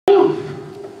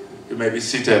You may be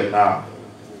seated now.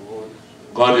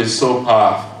 God is so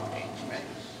powerful.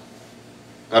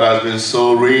 God has been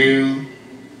so real.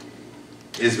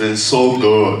 He's been so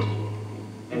good.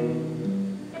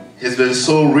 He's been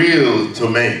so real to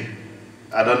me.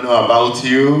 I don't know about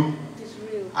you.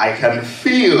 I can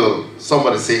feel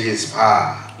somebody say his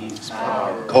power. His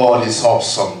power. God is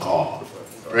awesome, God.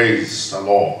 Praise the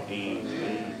Lord.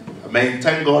 Amen.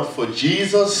 Thank God for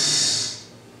Jesus.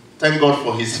 Thank God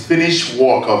for his finished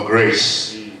work of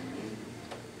grace.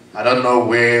 I don't know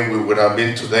where we would have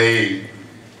been today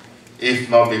if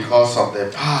not because of the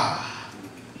power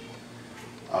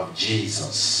of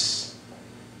Jesus.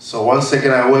 So once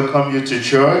again, I welcome you to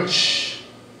church.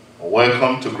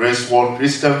 Welcome to GraceWorld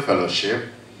Christian Fellowship,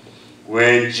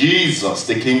 where Jesus,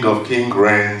 the King of Kings,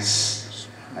 reigns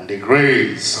and the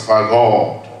grace of our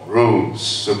God rules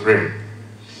supreme.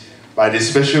 By the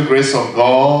special grace of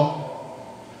God,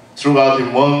 throughout the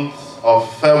month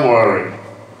of February,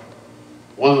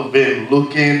 we've been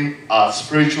looking at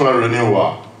spiritual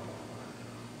renewal.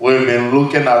 We've been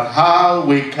looking at how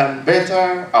we can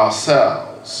better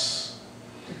ourselves.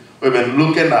 We've been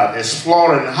looking at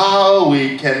exploring how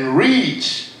we can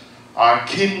reach our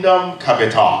kingdom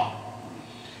capital.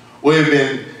 We've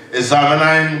been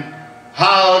examining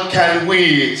how can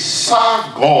we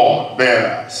serve God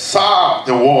better, serve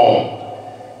the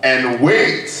world, and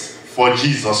wait for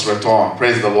Jesus' return.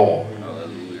 Praise the Lord.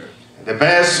 Hallelujah. The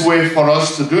best way for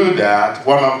us to do that,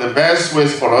 one of the best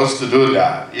ways for us to do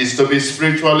that, is to be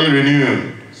spiritually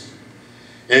renewed.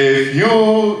 If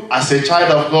you, as a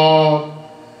child of God,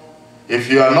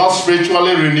 if you are not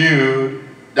spiritually renewed,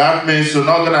 that means you're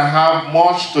not going to have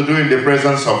much to do in the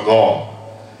presence of God.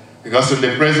 Because in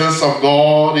the presence of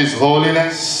God is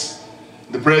holiness.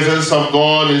 The presence of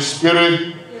God is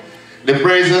spirit. The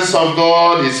presence of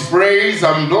God is praise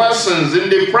and blessings. In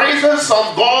the presence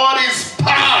of God is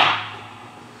power.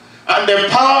 And the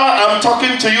power I'm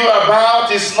talking to you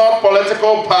about is not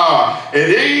political power. It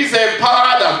is a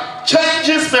power that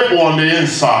changes people on the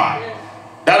inside.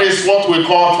 That is what we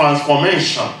call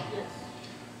transformation.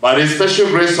 By the special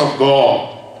grace of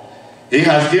God, he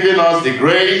has given us the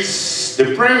grace,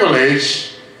 the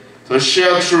privilege to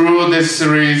share through this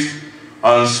series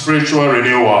on spiritual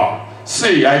renewal.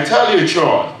 See, I tell you,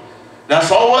 church,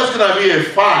 there's always going to be a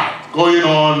fight going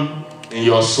on in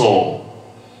your soul.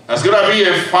 There's going to be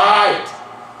a fight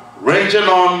raging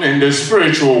on in the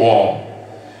spiritual world.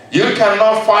 You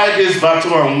cannot fight this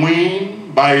battle and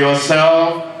win by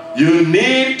yourself. You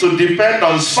need to depend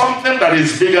on something that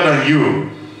is bigger than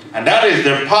you. And that is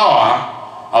the power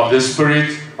of the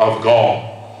Spirit of God.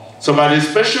 So by the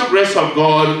special grace of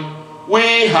God,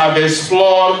 we have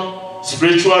explored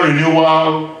spiritual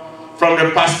renewal from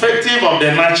the perspective of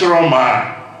the natural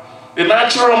man. The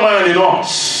natural man in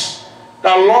us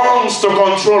that longs to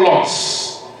control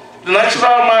us. The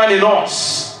natural man in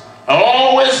us that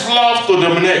always loves to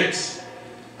dominate.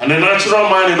 And the natural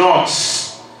man in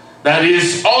us that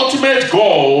his ultimate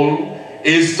goal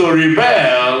is to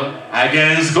rebel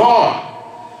against God.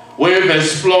 We've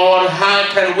explored how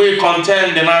can we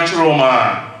contain the natural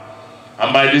man.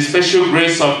 And by the special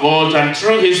grace of God and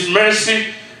through his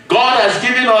mercy, God has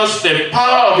given us the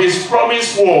power of his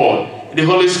promised word in the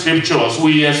Holy Scriptures.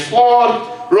 We explored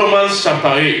Romans chapter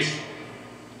 8.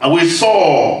 And we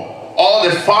saw all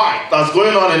the fight that's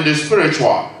going on in the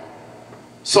spiritual.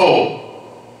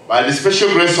 So, by the special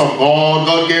grace of God,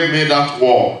 God gave me that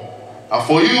word. And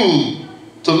for you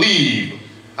to live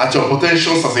at your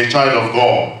potentials as a child of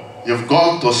God, you've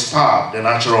got to starve the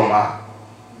natural man.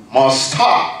 Must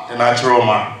starve the natural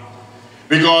man.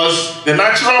 Because the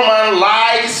natural man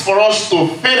likes for us to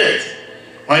feed it.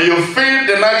 When you feed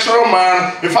the natural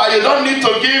man, in fact, you don't need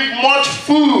to give much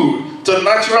food to the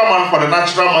natural man for the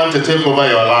natural man to take over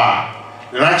your life.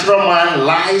 The natural man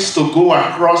likes to go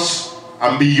across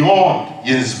and beyond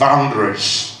his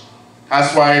boundaries.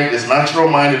 That's why this natural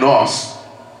man in us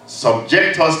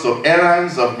subject us to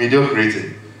errands of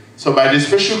mediocrity. So by the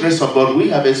special grace of God, we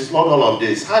have explored all of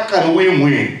this. How can we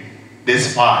win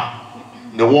this fight?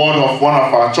 The word of one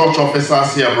of our church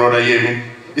officers here, Brother Yemi,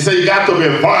 he said you got to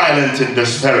be violent in the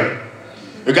spirit.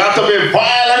 You got to be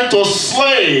violent to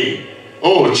slay.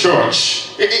 Oh,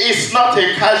 church. It's not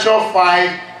a casual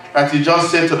fight that you just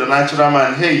say to the natural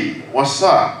man, hey, what's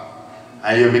up?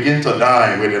 And you begin to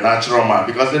die with the natural man.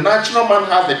 Because the natural man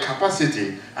has the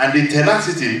capacity and the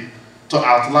tenacity to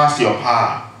outlast your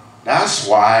power. That's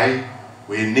why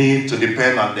we need to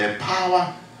depend on the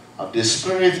power of the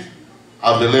Spirit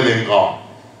of the living God.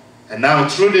 And now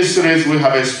through this series we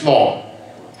have explored,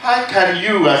 how can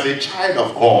you as a child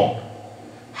of God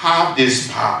have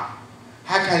this power?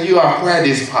 How can you acquire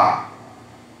this power?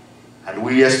 And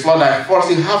we explore that first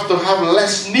you have to have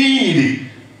less need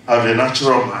of the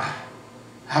natural man.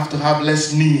 You have to have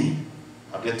less need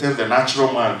of the things the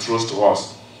natural man throws to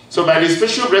us. So by the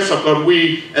special grace of God,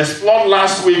 we explored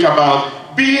last week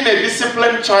about being a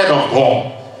disciplined child of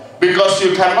God. Because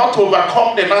you cannot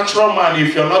overcome the natural man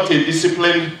if you're not a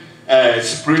disciplined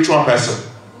spiritual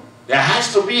person. There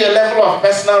has to be a level of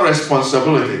personal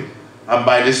responsibility. And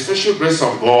by the special grace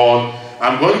of God,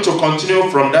 I'm going to continue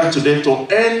from that today to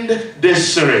end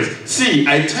this series. See,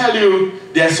 I tell you,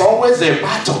 there's always a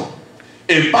battle.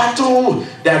 A battle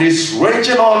that is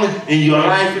raging on in your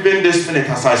life even this minute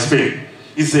as I speak.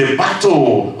 It's a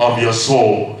battle of your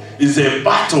soul. It's a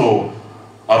battle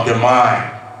of the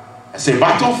mind. It's a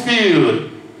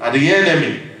battlefield that the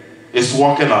enemy is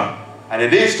working on. And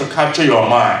it is to capture your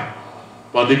mind.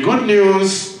 But the good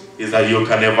news is that you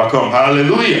can overcome.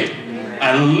 Hallelujah. Amen.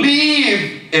 And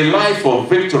live a life of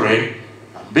victory.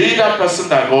 And be that person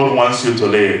that God wants you to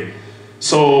live.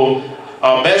 So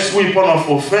our best weapon of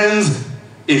offense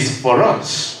is for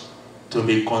us to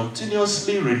be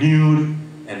continuously renewed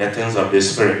in the things of the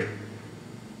Spirit.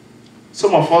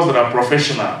 Some of us that are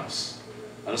professionals,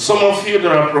 and some of you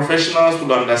that are professionals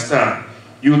will understand,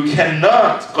 you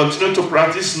cannot continue to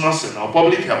practice nursing or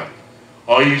public health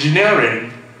or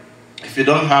engineering if you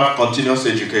don't have continuous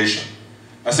education.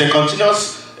 As a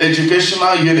continuous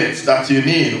educational unit that you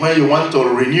need when you want to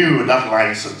renew that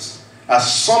license,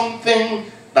 as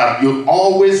something that you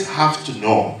always have to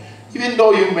know. Even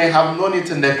though you may have known it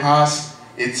in the past,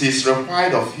 it is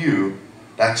required of you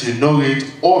that you know it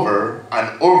over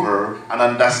and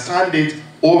understand it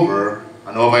over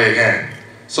and over again.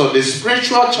 So the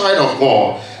spiritual child of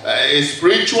God, a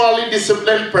spiritually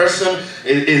disciplined person,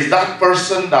 is that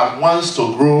person that wants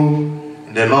to grow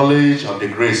in the knowledge of the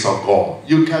grace of God.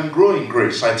 You can grow in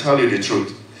grace, I tell you the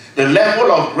truth. The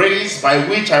level of grace by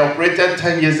which I operated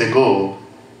 10 years ago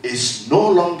is no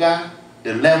longer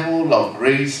the level of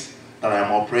grace that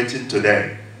I'm operating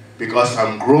today. Because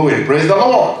I'm growing, praise the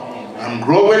Lord. I'm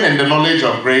growing in the knowledge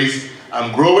of grace.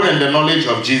 I'm growing in the knowledge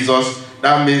of Jesus.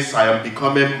 That means I am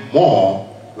becoming more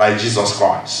like Jesus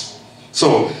Christ.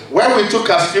 So, when we took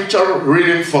our scripture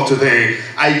reading for today,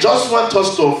 I just want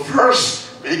us to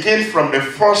first begin from the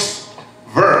first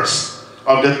verse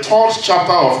of the 3rd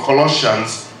chapter of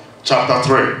Colossians, chapter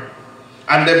 3.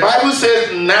 And the Bible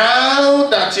says, now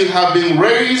that you have been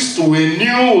raised to a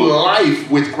new life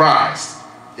with Christ.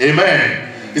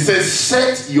 Amen. It says,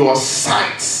 set your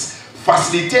sights,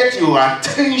 facilitate your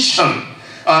attention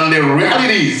on the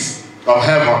realities of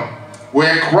heaven,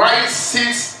 where Christ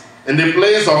sits in the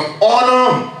place of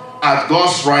honor at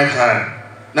God's right hand.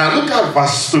 Now look at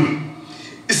verse 2.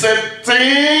 It said,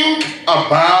 think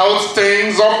about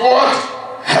things of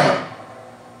what? Heaven.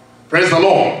 Praise the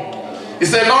Lord. He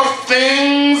said, not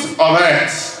things of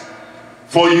earth,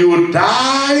 for you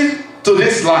died to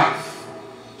this life,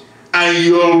 and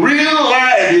your real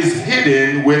life is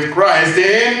hidden with Christ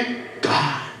in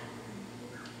God.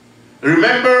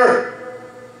 Remember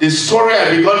the story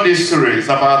I began this series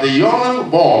about the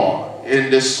young boy in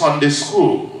the Sunday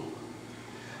school.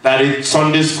 That the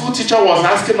Sunday school teacher was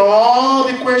asking all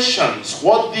the questions.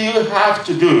 What do you have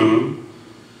to do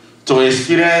to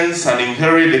experience and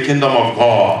inherit the kingdom of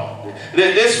God?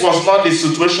 This was not the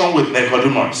situation with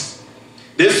Nicodemus.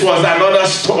 This was another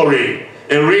story,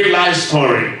 a real life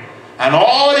story. And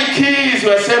all the kids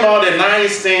were saying all the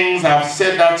nice things. I've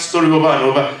said that story over and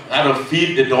over. You gotta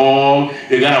feed the dog,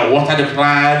 you gotta water the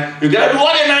plant, you gotta do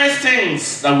all the nice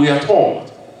things that we are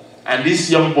taught. And this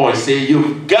young boy said,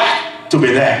 you've got to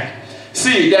be there.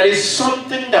 See, there is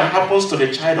something that happens to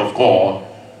the child of God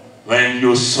when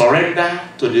you surrender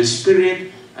to the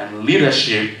spirit and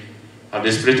leadership of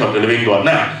the Spirit of the living God.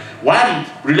 Now, what I'm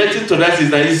relating to that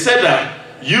is that he said that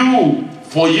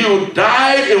for you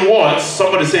died in what?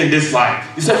 Somebody say in this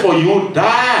life. He said, for you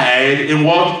died in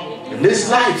what? In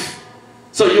this life.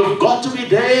 So you've got to be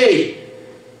dead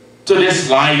to this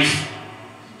life.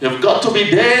 You've got to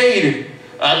be dead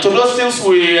to those things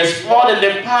we explored in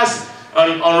the past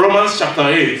on Romans chapter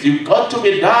 8. You've got to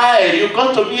be died. You've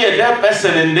got to be a dead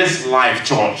person in this life,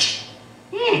 church.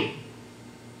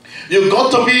 You've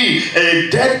got to be a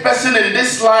dead person in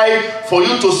this life for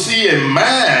you to see a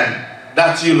man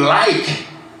that you like.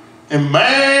 A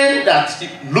man that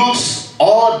looks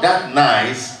all that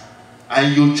nice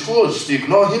and you chose to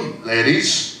ignore him,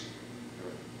 ladies.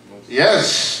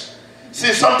 Yes.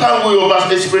 See, sometimes we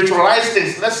over-spiritualize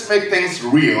things. Let's make things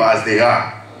real as they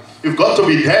are. You've got to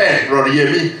be dead, Brother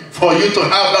Yemi, for you to have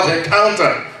that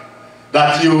encounter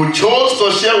that you chose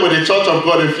to share with the Church of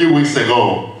God a few weeks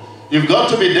ago. You've got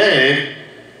to be dead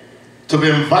to be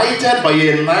invited by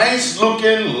a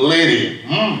nice-looking lady,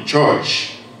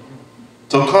 church,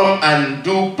 to come and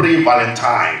do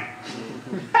pre-Valentine.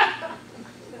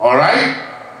 All right?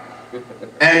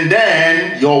 And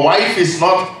then your wife is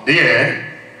not there.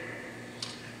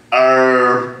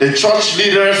 The church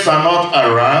leaders are not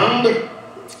around.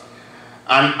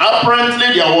 And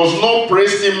apparently there was no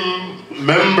praise team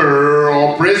member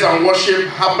or praise and worship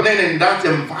happening in that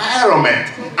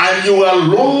environment. And you are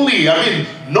lonely. I mean,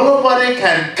 nobody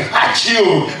can catch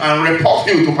you and report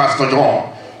you to Pastor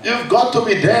John. You've got to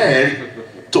be there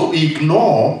to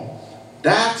ignore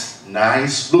that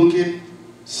nice-looking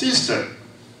sister.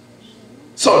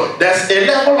 So there's a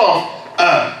level of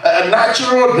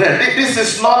natural death. This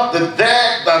is not the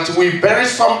death that we bury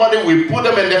somebody, we put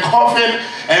them in the coffin,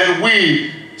 and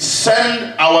we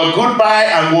send our goodbye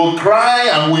and we'll cry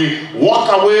and we walk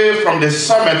away from the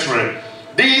cemetery.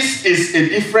 This is a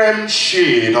different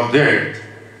shade of death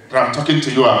that I'm talking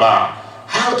to you about.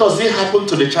 How does it happen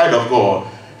to the child of God?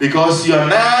 Because you are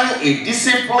now a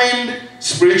disciplined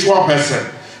spiritual person.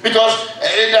 Because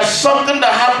there's something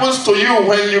that happens to you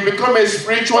when you become a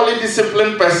spiritually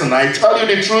disciplined person. I tell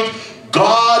you the truth,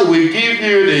 God will give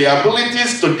you the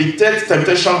abilities to detect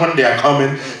temptation when they are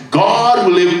coming. God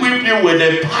will equip you with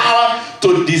the power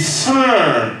to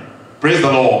discern. Praise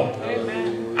the Lord.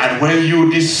 Amen. And when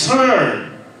you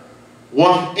discern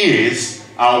what is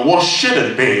and what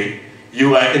shouldn't be,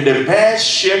 you are in the best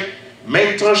shape,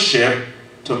 mental shape,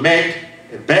 to make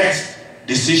the best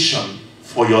decision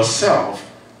for yourself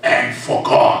and for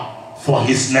God, for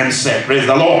His name's sake. Praise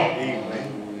the Lord.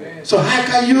 Amen. So how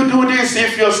can you do this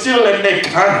if you're still in the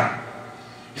carnal?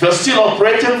 If you're still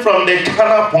operating from the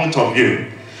carnal point of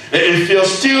view? If you're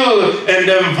still in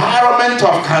the environment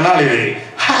of carnality,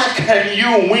 how can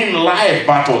you win life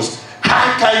battles?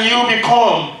 How can you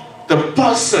become the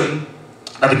person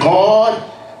that God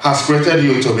has created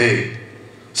you to be?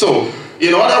 So,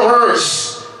 in other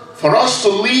words, for us to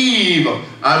live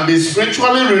and be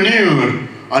spiritually renewed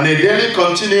on a daily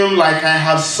continuum, like I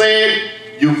have said,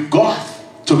 you've got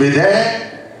to be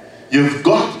there, you've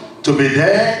got to be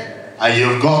there, and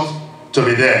you've got to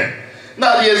be there.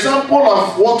 Now, the example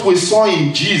of what we saw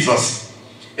in Jesus,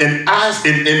 in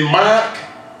Matthew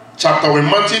chapter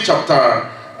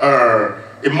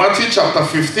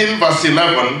 15, verse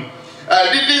 11,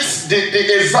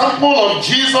 the example of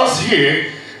Jesus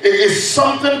here is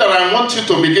something that I want you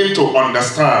to begin to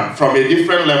understand from a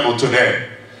different level today.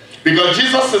 Because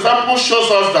Jesus' example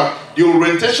shows us that the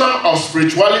orientation of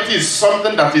spirituality is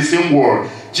something that is inward.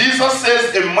 Jesus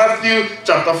says in Matthew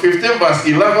chapter 15 verse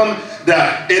 11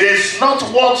 that it is not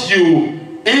what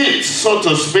you eat, so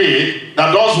to speak,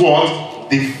 that does what?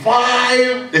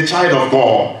 Defile the child of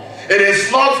God. It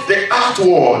is not the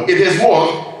outward, it is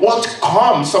what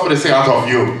comes, somebody say, out of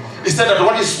you. He said that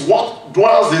what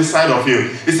dwells inside of you.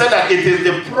 He said that it is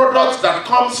the product that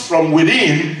comes from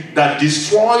within that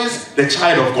destroys the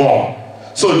child of God.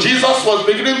 So Jesus was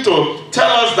beginning to tell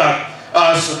us that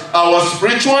our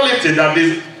spirituality, that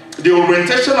is the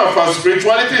orientation of our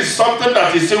spirituality, is something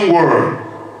that is inward.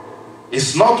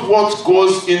 It's not what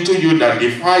goes into you that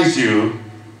defies you,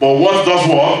 but what does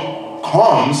what?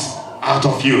 Comes out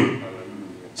of you.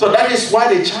 So that is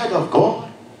why the child of God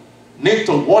need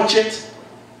to watch it.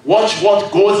 Watch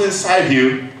what goes inside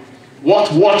you.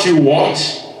 Watch what you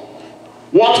watch.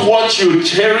 Watch what you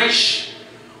cherish.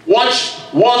 Watch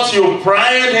what you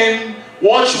pride in.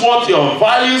 Watch what your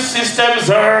value systems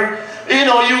are. You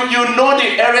know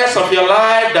the areas of your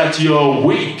life that you're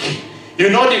weak.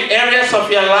 You know the areas of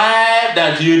your life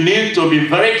that you need to be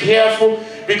very careful,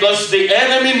 because the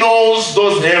enemy knows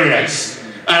those areas.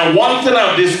 And one thing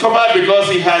I've discovered, because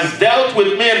he has dealt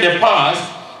with me in the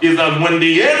past, is that when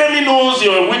the enemy knows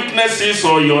your weaknesses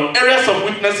or your areas of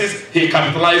weaknesses, he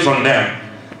capitalizes on them.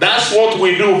 That's what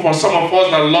we do for some of us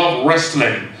that love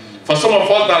wrestling. For some of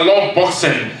us that love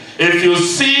boxing. If you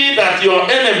see that your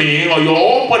enemy or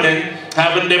your opponent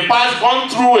have in the past gone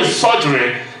through a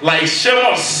surgery like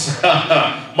Sheamus,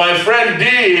 my friend,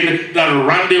 did, that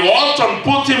Randy Orton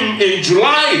put him in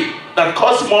July, that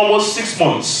cost him almost 6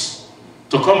 months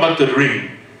to come back to the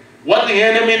ring. What the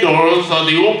enemy does, or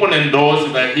the opponent does,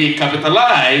 is that he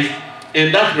capitalizes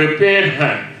in that repaired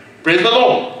hand. Praise the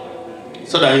Lord.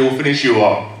 So that he will finish you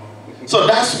up. So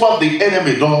that's what the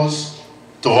enemy does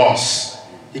to us.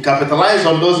 He capitalizes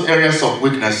on those areas of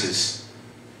weaknesses.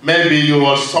 Maybe you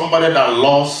are somebody that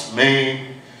loves me.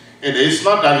 It's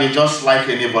not that you just like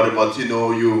anybody, but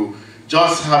you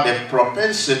just have a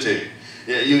propensity.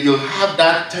 You have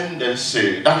that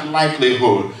tendency, that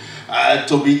likelihood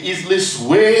to be easily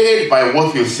swayed by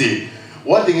what you see.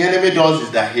 What the enemy does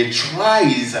is that he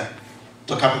tries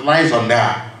to capitalize on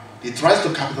that. He tries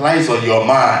to capitalize on your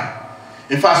mind.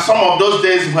 In fact, some of those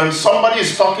days when somebody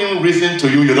is talking reason to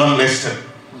you, you don't listen.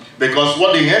 Because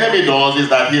what the enemy does is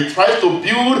that he tries to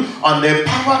build on the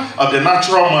power of the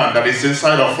natural man that is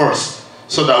inside of us,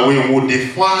 so that we will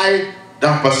defy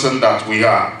that person that we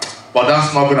are. But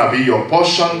that's not going to be your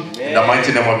portion in the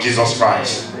mighty name of Jesus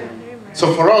Christ.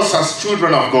 So for us as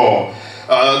children of God,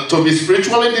 to be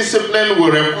spiritually disciplined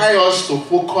will require us to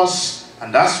focus,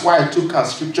 and that's why I took our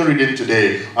scripture reading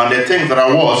today on the things that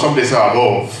are what some say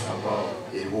above.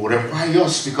 It will require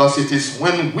us, because it is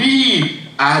when we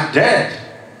are dead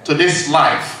to this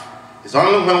life, it's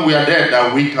only when we are dead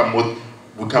that we can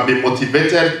be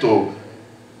motivated to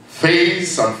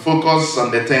face and focus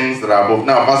on the things that are above.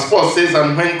 Now, verse 4 says,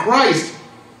 and when Christ,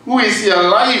 who is your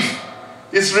life,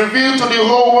 is revealed to the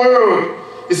whole world,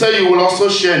 he said, you will also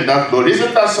share in that glory.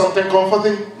 Isn't that something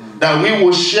comforting? That we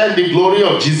will share the glory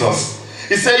of Jesus.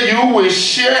 He said, you will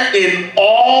share in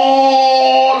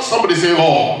all, somebody say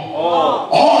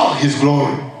all his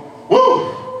glory. Woo!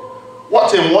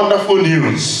 What a wonderful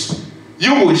news.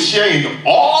 You will share in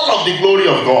all of the glory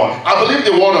of God. I believe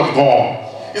the word of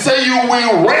God. He said, you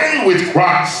will reign with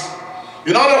Christ.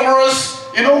 In other words,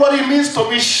 you know what it means to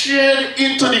be shared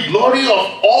into the glory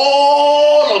of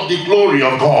all of the glory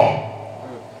of God.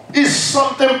 It's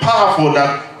something powerful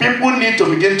that people need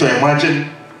to begin to imagine,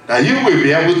 that you will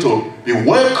be able to be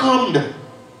welcomed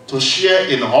to share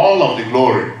in all of the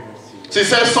glory. So he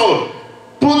says, so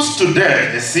put to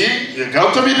death. You see, you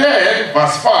got to be dead.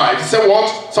 Verse 5. He said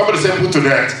what? Somebody said put to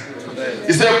death.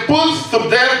 He said put to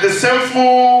death the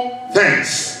sinful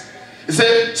things. He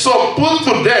said, so put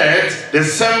to death the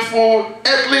sinful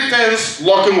earthly things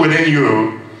lurking within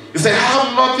you. He said,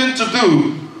 have nothing to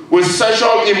do with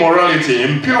sexual immorality,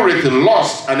 impurity,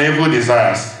 lust, and evil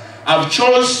desires. I've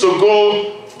chosen to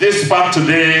go this path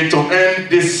today to end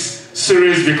this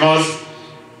series, because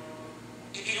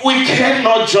we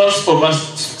cannot just over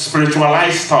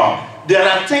spiritualize stuff. There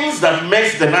are things that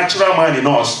makes the natural man in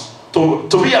us to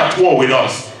be at war with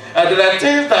us. And there are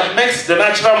things that makes the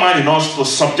natural man in us to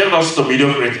subject us to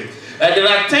mediocrity. And there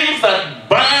are things that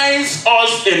binds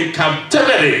us in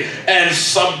captivity and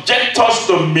subject us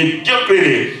to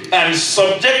mediocrity and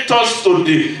subject us to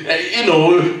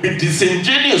the, be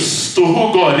disingenuous to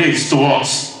who God is to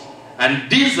us. And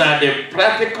these are the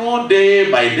practical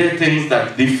day-by-day things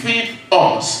that defeat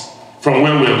us from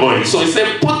where we're going. So he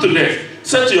said, put to death.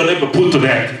 Say to your neighbor, put to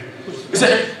death. He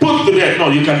said, put to death. No,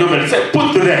 you can do better. He said,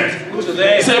 put to death. Put to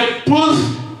death. He said,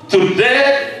 put to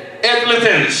death earthly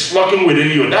things lurking within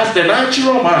you. That's the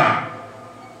natural man.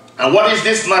 And what is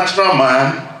this natural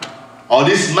man or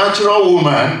this natural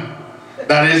woman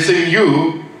that is in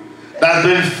you, that's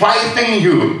been fighting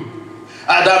you,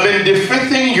 that have been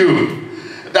defeating you,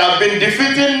 that have been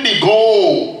defeating the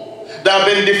goal, that have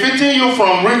been defeating you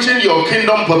from reaching your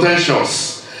kingdom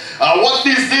potentials? What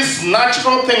is this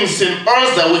natural things in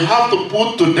us that we have to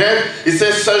put to death? It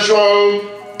says sexual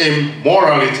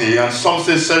immorality, and some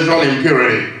say sexual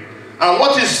impurity. And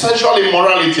what is sexual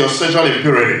immorality or sexual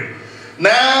impurity?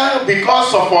 Now,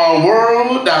 because of our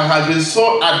world that has been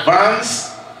so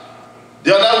advanced,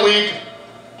 the other week,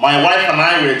 my wife and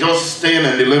I were just staying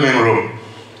in the living room,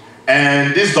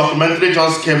 and this documentary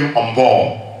just came on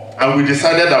board, and we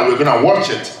decided that we're going to watch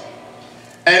it.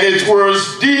 And it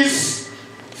was this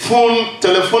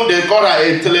telephone, they call her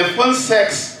a telephone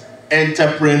sex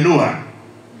entrepreneur.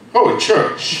 Oh,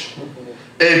 church.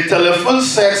 A telephone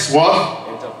sex what?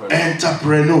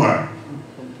 Entrepreneur.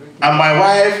 And my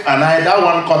wife and I, that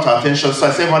one caught our attention. So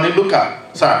I said, honey, look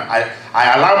at. So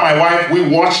I allowed my wife, we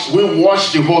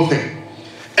watched the whole thing.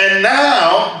 And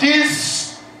now,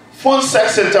 this phone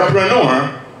sex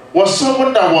entrepreneur was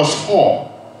someone that was poor.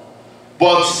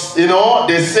 But, you know,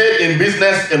 they say in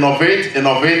business, innovate,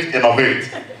 innovate, innovate.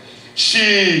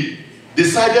 She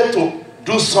decided to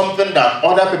do something that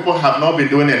other people have not been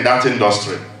doing in that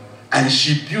industry. And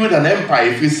she built an empire.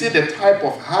 If you see the type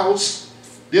of house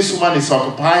this woman is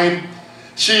occupying,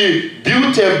 she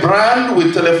built a brand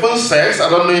with telephone sex. I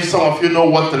don't know if some of you know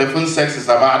what telephone sex is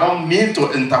about. I don't need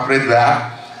to interpret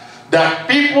that. That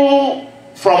people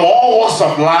from all walks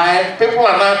of life, people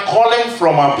are now calling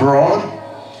from abroad.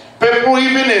 People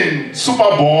even in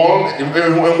Super Bowl, in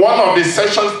one of the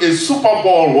sessions, a Super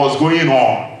Bowl was going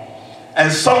on.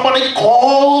 And somebody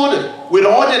called with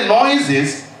all the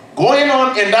noises going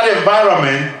on in that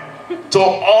environment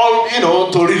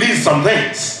to release some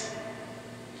things.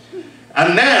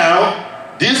 And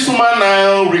now, this woman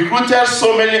now recruited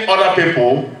so many other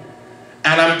people.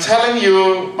 And I'm telling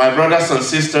you, my brothers and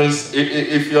sisters,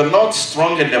 if you're not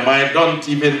strong in the mind, don't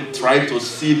even try to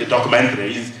see the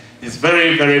documentary. It's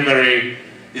very, very, very,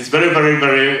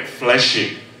 very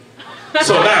fleshy.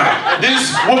 So now,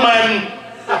 this woman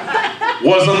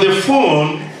was on the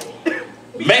phone,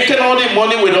 making all the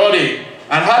money with all the,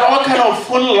 and had all kind of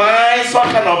phone lines, all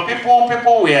kind of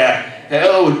people were,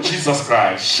 oh, Jesus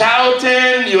Christ,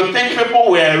 shouting. You think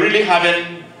people were really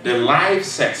having the live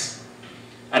sex.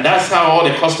 And that's how all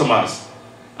the customers.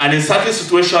 And in certain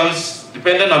situations,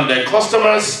 depending on the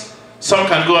customers, some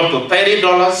can go up to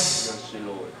 $30.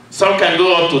 Some can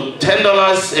go up to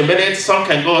 $10 a minute. Some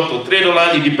can go up to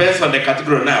 $3. It depends on the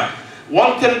category. Now,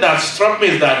 one thing that struck me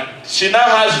is that she now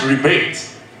has rebate.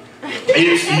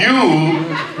 If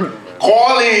you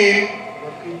call in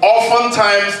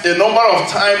oftentimes a number of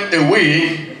times a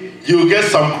week, you get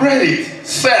some credit.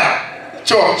 Sell,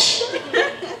 church.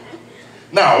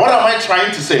 Now, what am I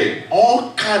trying to say?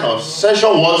 All kind of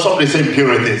sexual words, some they say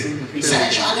impurities.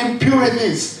 Sexual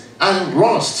impurities and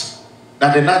lust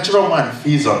that the natural man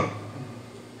feeds on.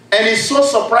 And it's so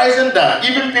surprising that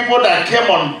even people that came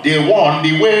on day one,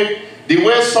 the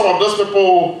way some of those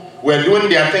people were doing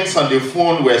their things on the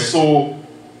phone were so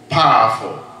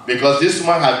powerful. Because this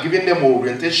woman had given them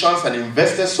orientations and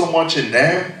invested so much in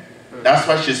them. That's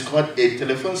why she's called a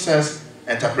telephone sales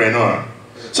entrepreneur.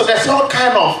 So there's all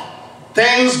kind of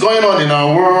things going on in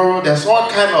our world. There's all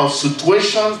kind of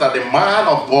situations that the man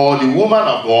of God, the woman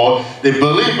of God, the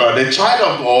believer, the child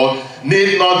of God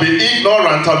need not be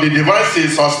ignorant of the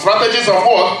devices or strategies of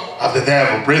what? Of the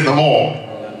devil. Praise the Lord.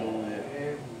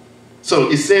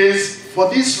 So it says, for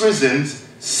these reasons,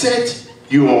 set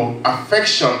your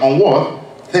affection on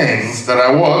what? Things that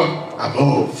are what?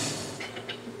 Above.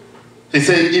 He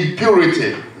said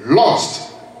impurity,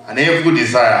 lust, and evil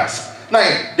desires.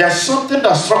 Now, there's something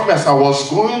that struck me as I was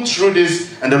going through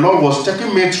this, and the Lord was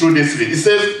taking me through this. He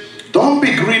says, don't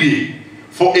be greedy,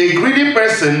 for a greedy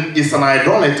person is an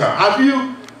idolater. Have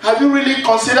you really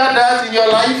considered that in your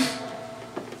life?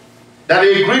 That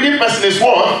a greedy person is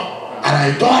what?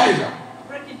 An idolater.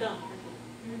 Break it down.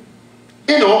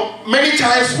 You know, many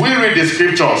times we read the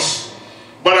scriptures,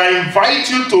 but I invite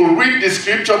you to read the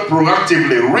scripture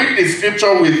proactively. Read the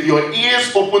scripture with your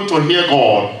ears open to hear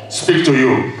God speak to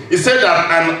you. He said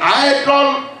that an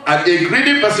idol and a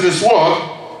greedy person is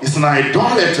what? Is an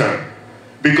idolater.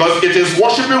 Because it is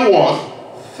worshiping what?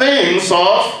 Things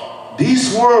of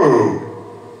this world.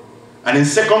 And in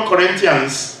 2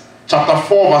 Corinthians chapter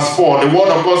 4 verse 4, the word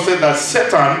of God said that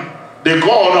Satan, the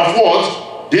God of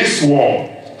what? This world,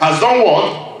 has done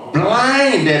what?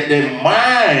 Blinded the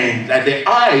mind, like the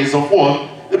eyes of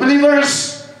what? The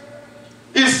believers.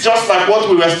 It's just like what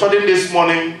we were studying this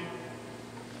morning.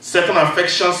 Certain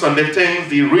affections and the things,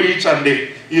 the rich and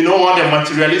the, all the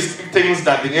materialistic things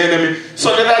that the enemy.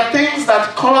 So there are things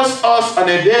that cause us on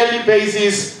a daily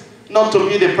basis not to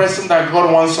be the person that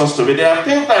God wants us to be. There are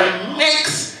things that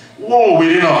makes war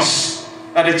within us.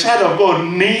 And the child of God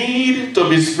need to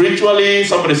be spiritually,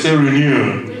 somebody say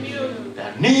renewed.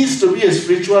 Needs to be a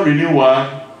spiritual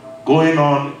renewal going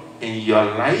on in your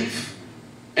life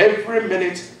every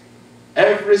minute,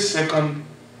 every second,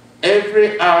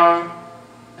 every hour,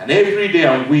 and every day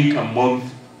and week and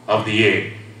month of the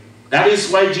year. That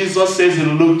is why Jesus says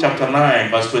in Luke chapter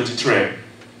 9 verse 23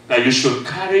 that you should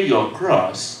carry your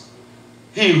cross.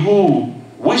 He who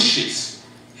wishes,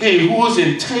 he whose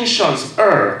intentions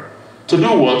are to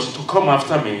do what? To come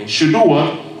after me should do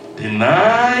what?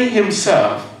 Deny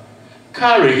himself,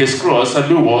 carry his cross, and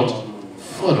do what?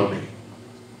 Follow me.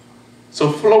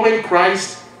 So following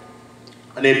Christ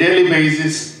on a daily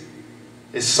basis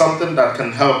is something that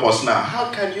can help us now.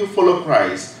 How can you follow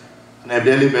Christ on a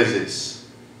daily basis?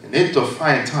 You need to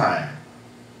find time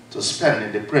to spend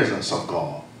in the presence of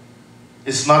God.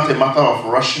 It's not a matter of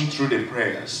rushing through the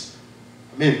prayers.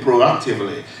 I mean,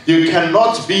 proactively. You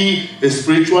cannot be a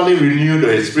spiritually renewed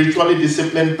or a spiritually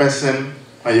disciplined person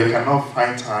and you cannot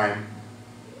find time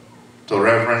to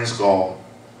reverence God.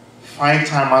 Find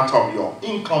time out of your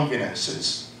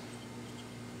inconveniences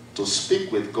to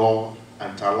speak with God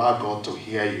and to allow God to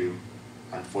hear you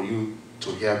and for you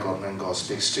to hear God when God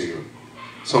speaks to you.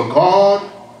 So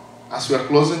God, as we are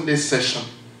closing this session,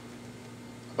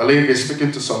 I believe He's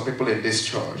speaking to some people in this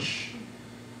church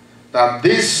that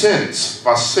these sins,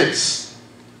 verse 6,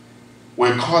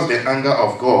 will cause the anger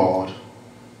of God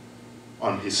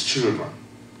on His children.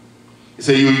 He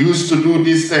said, you used to do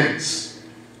these things.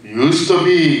 You used to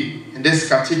be in this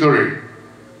category.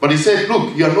 But He said,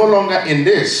 look, you are no longer in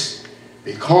this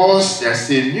because there's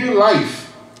a new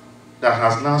life that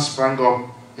has now sprung up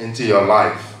into your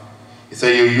life. He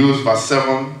said, you used verse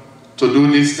 7 to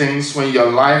do these things when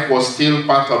your life was still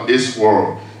part of this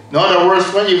world. In other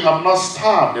words, when you have not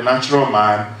starved the natural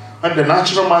man, when the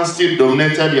natural man still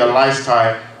dominated your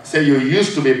lifestyle, say you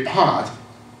used to be part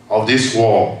of this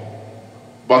world.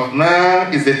 But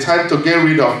now is the time to get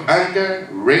rid of anger,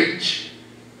 rage,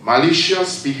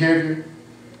 malicious behavior,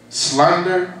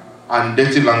 slander, and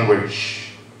dirty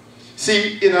language.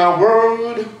 See, in our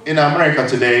world, in America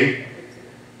today,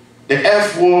 the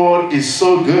F word is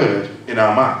so good in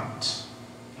our mouths.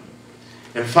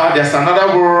 In fact, there's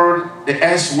another word, the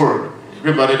S word.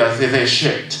 Everybody that says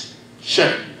shit.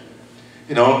 Shit.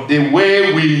 You know, the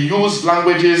way we use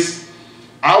languages,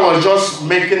 I was just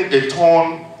making a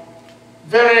turn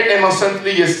very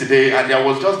innocently yesterday, and there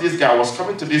was just this guy was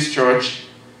coming to this church.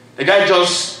 The guy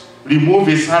just removed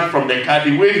his hand from the car.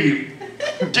 The way he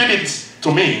did it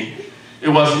to me, it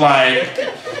was like,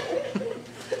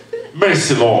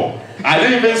 mercy, Lord. I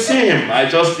didn't even see him. I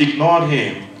just ignored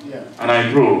him, and I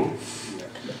drove.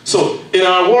 So, in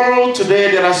our world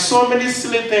today, there are so many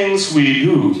silly things we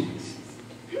do,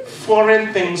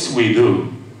 foreign things we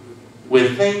do. We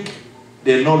think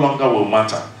they no longer will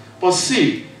matter. But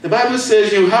see, the Bible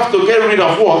says you have to get rid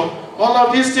of what? All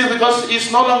of these things, because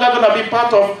it's no longer going to be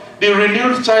part of the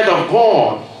renewed child of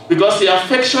God. Because the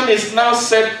affection is now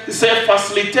set,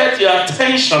 facilitate your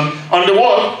attention on the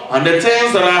what? On the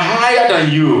things that are higher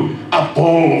than you,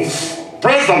 above.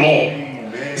 Praise the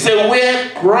Lord. Say, where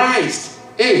Christ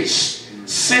is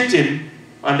sitting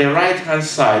on the right-hand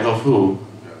side of who?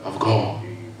 Of God.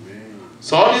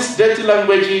 So all these dirty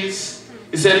languages,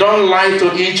 he said, don't lie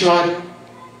to each other.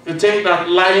 You think that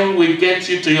lying will get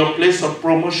you to your place of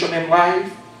promotion in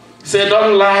life? He said,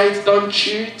 don't lie, don't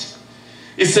cheat.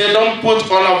 He said, don't put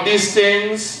all of these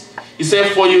things. He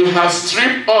said, for you have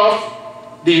stripped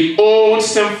off the old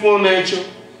sinful nature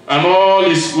and all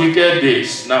its wicked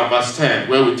deeds. Now, verse 10,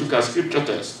 where we took our scripture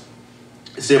test.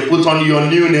 He said, put on your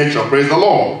new nature, praise the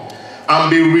Lord, and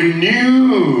be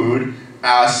renewed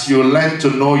as you learn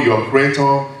to know your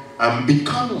Creator and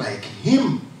become like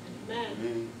Him.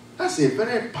 Amen. That's a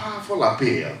very powerful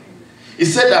appeal. He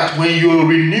said that when you are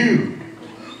renewed,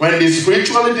 when the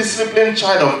spiritually disciplined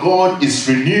child of God is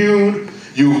renewed,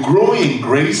 you grow in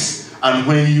grace, and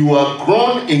when you are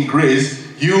grown in grace,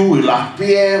 you will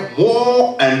appear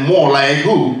more and more like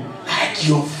who? Like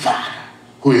your Father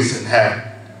who is in heaven.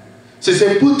 So he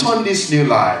said, put on this new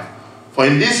life. For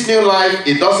in this new life,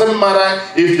 it doesn't matter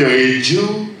if you're a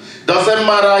Jew, doesn't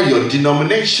matter your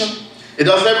denomination, it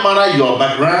doesn't matter your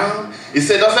background. He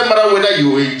said, it doesn't matter whether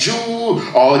you're a Jew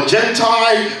or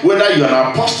Gentile, whether you're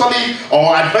an apostolic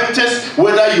or Adventist,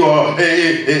 whether you're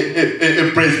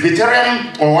a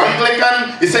Presbyterian or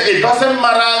Anglican. He said, it doesn't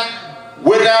matter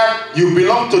whether you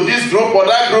belong to this group or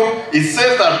that group. It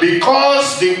says that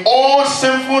because the old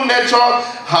sinful nature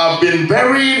have been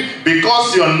buried,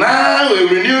 because you're now a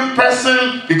renewed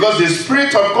person, because the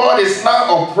Spirit of God is now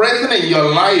operating in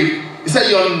your life, he said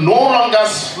you're no longer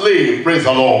slave, praise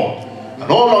the Lord. You're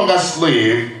no longer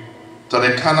slave to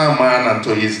the carnal man and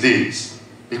to his deeds.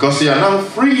 Because you are now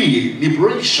free,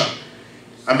 liberation.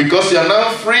 And because you are now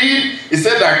freed, he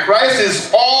said that Christ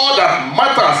is all that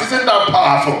matters. Isn't that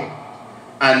powerful?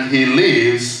 And He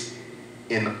lives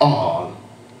in all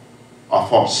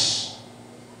of us.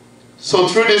 So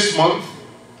through this month,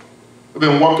 we've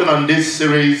been working on this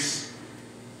series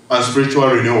on spiritual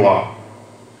renewal.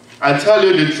 I tell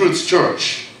you the truth,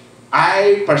 church,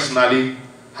 I personally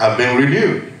have been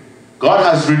renewed. God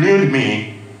has renewed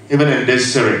me even in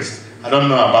this series. I don't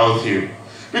know about you.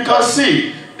 Because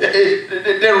see,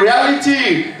 the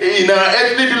reality in our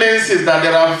earthly dealings is that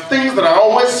there are things that are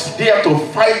always there to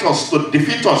fight us, to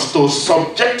defeat us, to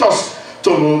subject us,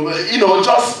 to,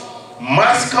 just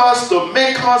mask us, to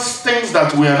make us things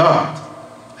that we are not.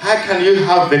 How can you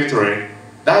have victory?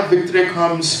 That victory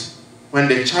comes when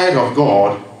the child of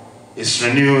God is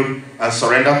renewed and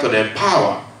surrendered to the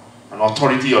power and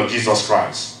authority of Jesus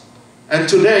Christ. And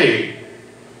today,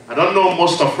 I don't know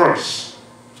most of us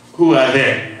who are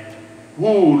there,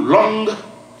 who long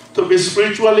to be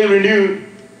spiritually renewed.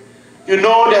 You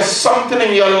know there's something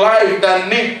in your life that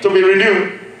needs to be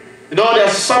renewed. You know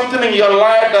there's something in your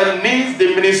life that needs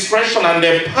the ministration and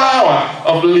the power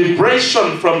of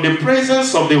liberation from the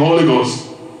presence of the Holy Ghost.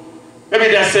 Maybe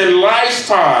there's a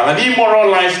lifestyle, an immoral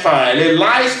lifestyle, a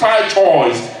lifestyle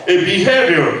choice, a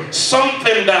behavior,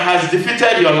 something that has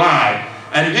defeated your life.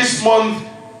 And this month,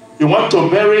 you want to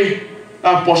bury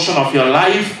that portion of your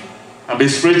life and be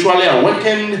spiritually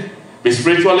awakened, be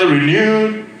spiritually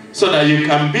renewed, so that you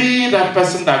can be that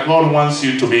person that God wants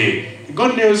you to be. The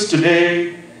good news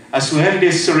today, as we end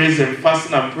this series in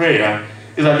fasting and prayer,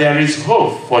 is that there is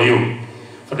hope for you.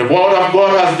 For the word of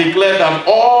God has declared that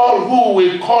all who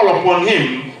will call upon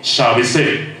Him shall be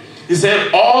saved. He said,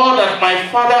 all that my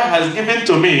Father has given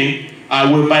to me, I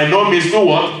will by no means do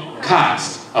what?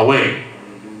 Cast away.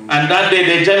 And that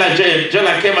day the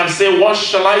jailer came and said, what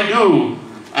shall I do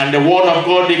And the word of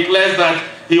God declares that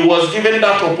he was given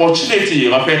that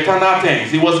opportunity of eternal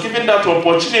things. He was given that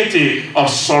opportunity of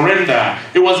surrender.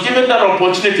 He was given that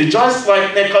opportunity, just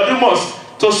like Nicodemus,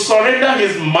 to surrender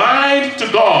his mind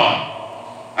to God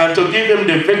and to give him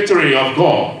the victory of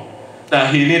God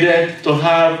that he needed to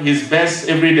have his best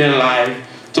everyday life,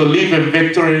 to live in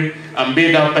victory and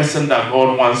be that person that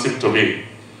God wants him to be.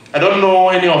 I don't know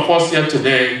any of us here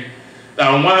today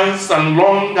that wants and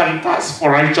long and thirst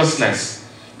for righteousness,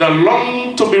 that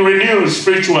long to be renewed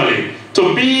spiritually,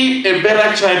 to be a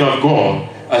better child of God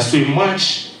as we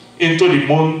march into the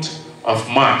month of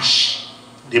March.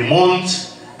 The month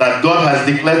that God has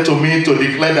declared to me to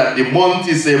declare that the month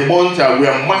is a month that we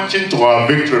are marching to our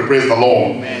victory. Praise the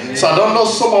Lord. Amen. So I don't know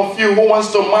some of you who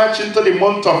wants to march into the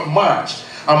month of March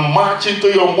and march into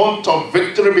your month of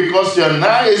victory because you're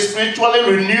now a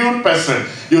spiritually renewed person.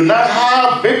 You now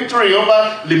have victory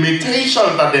over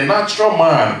limitations that the natural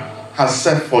man has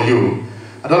set for you.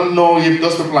 I don't know if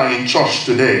those people are in church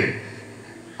today.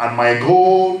 And my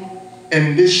goal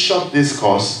in this short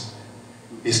discourse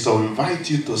is to invite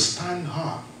you to stand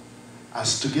up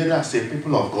as together as a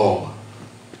people of God,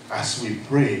 as we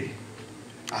pray,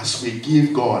 as we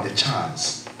give God a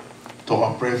chance to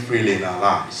operate freely in our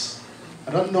lives.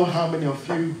 I don't know how many of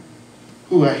you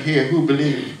who are here who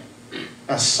believe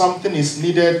that something is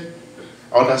needed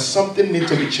or that something needs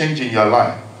to be changed in your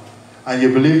life, and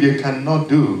you believe you cannot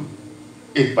do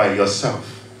it by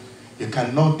yourself. You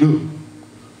cannot do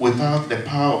without the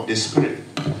power of the Spirit.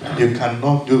 You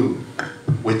cannot do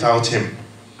without Him.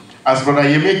 As Brother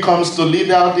Yemi comes to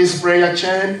lead out this prayer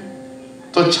chain,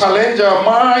 to challenge our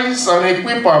minds and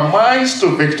equip our minds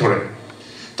to victory,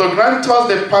 to grant us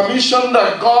the permission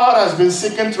that God has been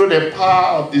seeking through the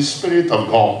power of the Spirit of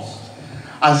God.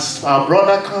 As our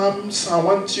brother comes, I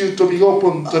want you to be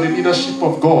open to the leadership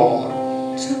of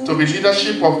God. To the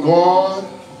leadership of God.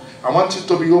 I want you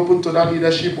to be open to that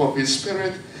leadership of His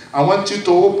Spirit. I want you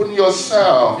to open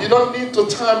yourself. You don't need to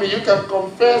tell me. You can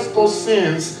confess those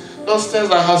sins, those things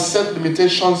that have set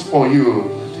limitations for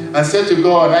you, and say to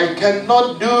God, I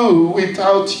cannot do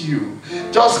without you.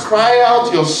 Just cry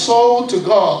out your soul to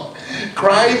God.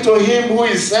 Cry to Him who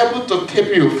is able to keep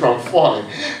you from falling.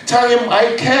 Tell Him,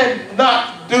 I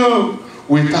cannot do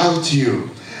without you.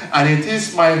 And it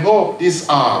is my hope this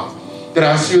hour that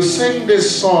as you sing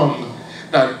this song,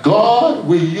 that God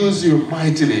will use you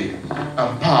mightily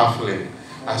and powerfully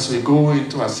as we go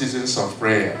into our seasons of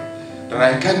prayer, that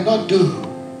I cannot do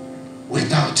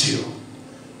without you.